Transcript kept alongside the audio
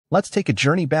let's take a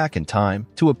journey back in time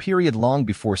to a period long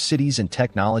before cities and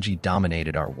technology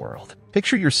dominated our world.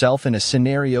 Picture yourself in a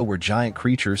scenario where giant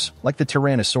creatures, like the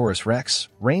Tyrannosaurus Rex,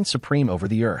 reign supreme over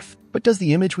the Earth. But does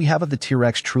the image we have of the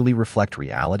T-Rex truly reflect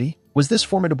reality? Was this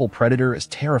formidable predator as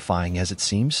terrifying as it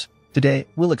seems? Today,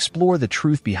 we'll explore the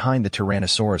truth behind the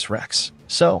Tyrannosaurus Rex.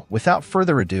 So, without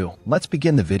further ado, let's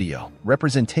begin the video.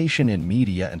 Representation in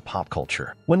media and pop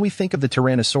culture. When we think of the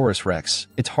Tyrannosaurus Rex,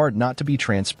 it's hard not to be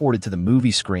transported to the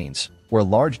movie screens, where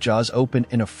large jaws open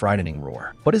in a frightening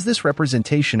roar. But is this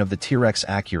representation of the T-Rex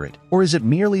accurate, or is it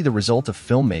merely the result of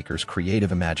filmmakers'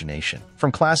 creative imagination?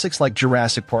 From classics like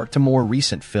Jurassic Park to more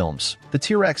recent films, the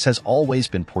T-Rex has always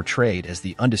been portrayed as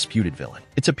the undisputed villain.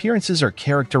 Its appearances are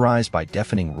characterized by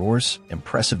deafening roars,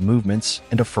 impressive movements,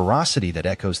 and a ferocity that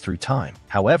echoes through time.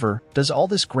 However, does all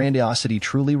this grandiosity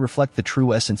truly reflect the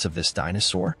true essence of this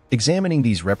dinosaur? Examining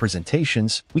these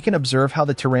representations, we can observe how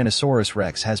the Tyrannosaurus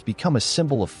Rex has become a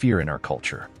symbol of fear in our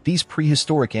culture. These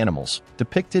prehistoric animals,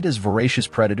 depicted as voracious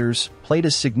predators, played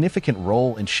a significant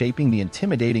role in shaping the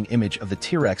intimidating image of the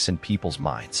T-Rex in people's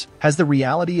minds. Has the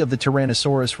reality of the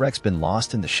Tyrannosaurus Rex been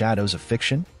lost in the shadows of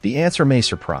fiction? The answer may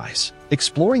surprise.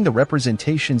 Exploring the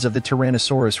representations of the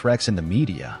Tyrannosaurus Rex in the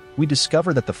media, we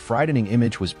discover that the frightening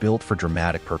image was built for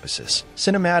dramatic purposes.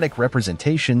 Cinematic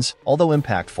representations, although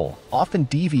impactful, often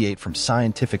deviate from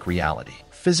scientific reality.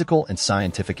 Physical and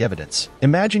scientific evidence.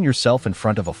 Imagine yourself in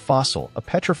front of a fossil, a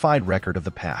petrified record of the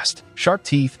past. Sharp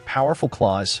teeth, powerful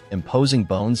claws, imposing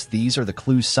bones, these are the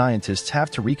clues scientists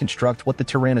have to reconstruct what the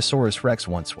Tyrannosaurus Rex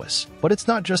once was. But it's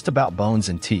not just about bones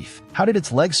and teeth. How did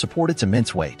its legs support its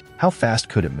immense weight? How fast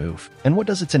could it move? And what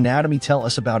does its anatomy tell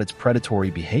us about its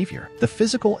predatory behavior? The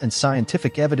physical and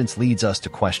scientific evidence leads us to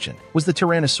question, was the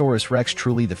Tyrannosaurus Rex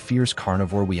truly the fierce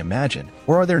carnivore we imagine?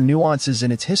 Or are there nuances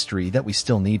in its history that we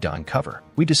still need to uncover?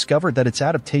 We discovered that its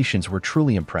adaptations were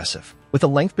truly impressive. With a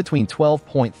length between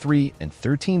 12.3 and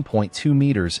 13.2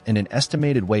 meters and an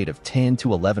estimated weight of 10 to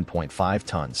 11.5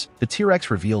 tons, the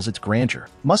T-Rex reveals its grandeur.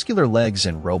 Muscular legs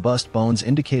and robust bones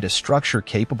indicate a structure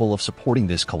capable of supporting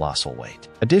this colossal weight.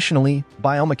 Additionally,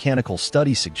 biomechanical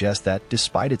studies suggest that,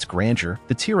 despite its grandeur,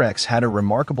 the T-Rex had a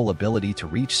remarkable ability to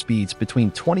reach speeds between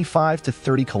 25 to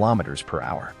 30 kilometers per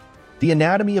hour. The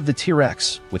anatomy of the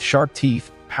T-Rex, with sharp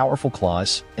teeth, powerful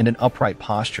claws, and an upright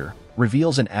posture,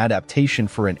 reveals an adaptation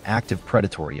for an active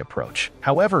predatory approach.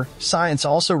 However, science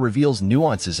also reveals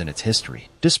nuances in its history.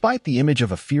 Despite the image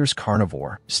of a fierce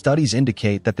carnivore, studies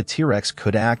indicate that the T-Rex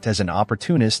could act as an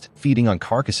opportunist, feeding on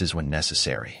carcasses when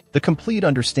necessary. The complete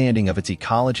understanding of its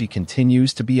ecology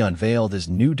continues to be unveiled as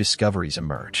new discoveries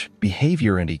emerge.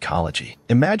 Behavior and ecology.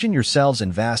 Imagine yourselves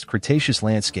in vast Cretaceous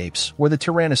landscapes where the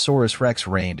Tyrannosaurus Rex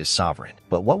reigned as sovereign.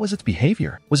 But what was its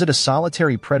behavior? Was it a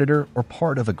solitary predator or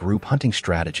part of a group hunting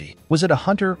strategy? Was it a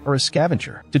hunter or a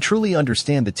scavenger? To truly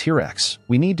understand the T-Rex,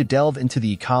 we need to delve into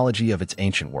the ecology of its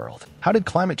ancient world. How did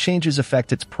climate changes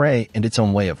affect its prey and its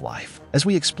own way of life? As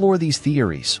we explore these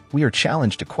theories, we are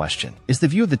challenged to question, is the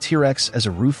view of the T-Rex as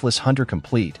a ruthless hunter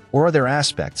complete, or are there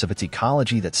aspects of its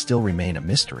ecology that still remain a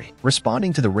mystery?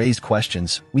 Responding to the raised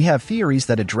questions, we have theories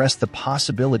that address the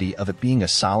possibility of it being a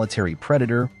solitary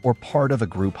predator or part of a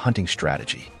group hunting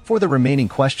strategy. For the remaining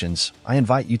questions, I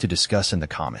invite you to discuss in the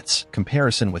comments.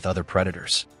 Comparison with other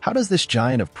predators. How does this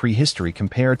giant of prehistory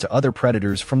compare to other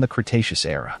predators from the Cretaceous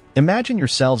era? Imagine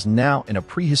yourselves now in a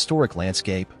prehistoric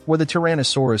landscape where the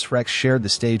Tyrannosaurus Rex shared the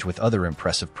stage with other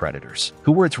impressive predators.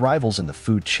 Who were its rivals in the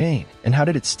food chain, and how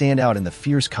did it stand out in the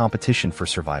fierce competition for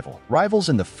survival? Rivals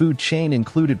in the food chain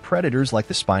included predators like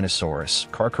the Spinosaurus,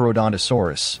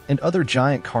 Carcharodontosaurus, and other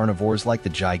giant carnivores like the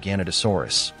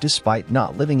Giganotosaurus, despite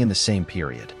not living in the same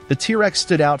period. The T-Rex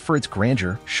stood out for its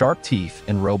grandeur, sharp teeth,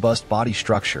 and robust body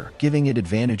structure, giving it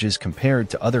advantages compared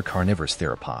to other carnivorous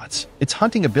theropods. Its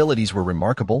hunting abilities were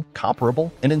remarkable,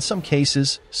 comparable, and in some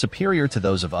cases, superior to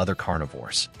those of other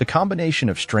carnivores. The combination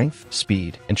of strength,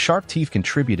 speed, and sharp teeth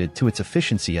contributed to its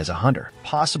efficiency as a hunter.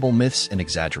 Possible myths and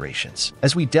exaggerations.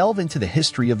 As we delve into the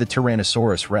history of the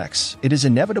Tyrannosaurus Rex, it is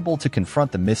inevitable to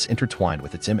confront the myths intertwined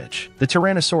with its image. The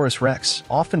Tyrannosaurus Rex,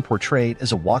 often portrayed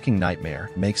as a walking nightmare,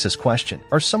 makes us question,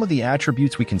 are some of the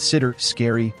attributes we consider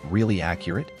scary really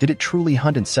accurate? Did it truly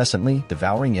hunt incessantly,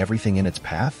 devouring everything in its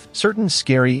path? Certain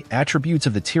scary attributes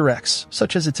of the T-Rex,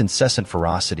 such as its incessant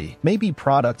ferocity, technology may be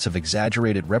products of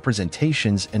exaggerated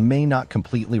representations and may not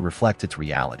completely reflect its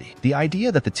reality. The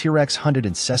idea that the T-Rex hunted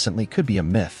incessantly could be a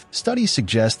myth. Studies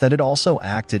suggest that it also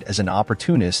acted as an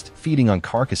opportunist, feeding on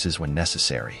carcasses when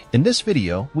necessary. In this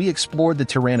video, we explored the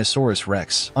Tyrannosaurus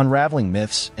Rex, unraveling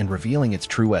myths and revealing its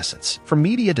true essence. From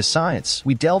media to science,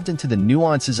 we delved into the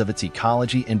nuances of its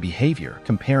ecology and behavior,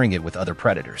 comparing it with other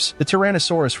predators. The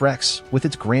Tyrannosaurus Rex, with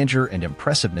its grandeur and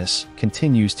impressiveness,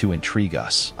 continues to intrigue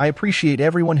us. I appreciate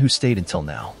everyone who stayed until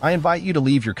now. I invite you to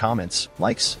leave your comments,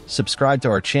 likes, subscribe to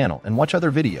our channel, and watch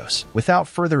other videos. Without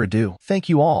further ado, thank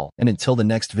you all, and until the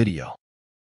next video.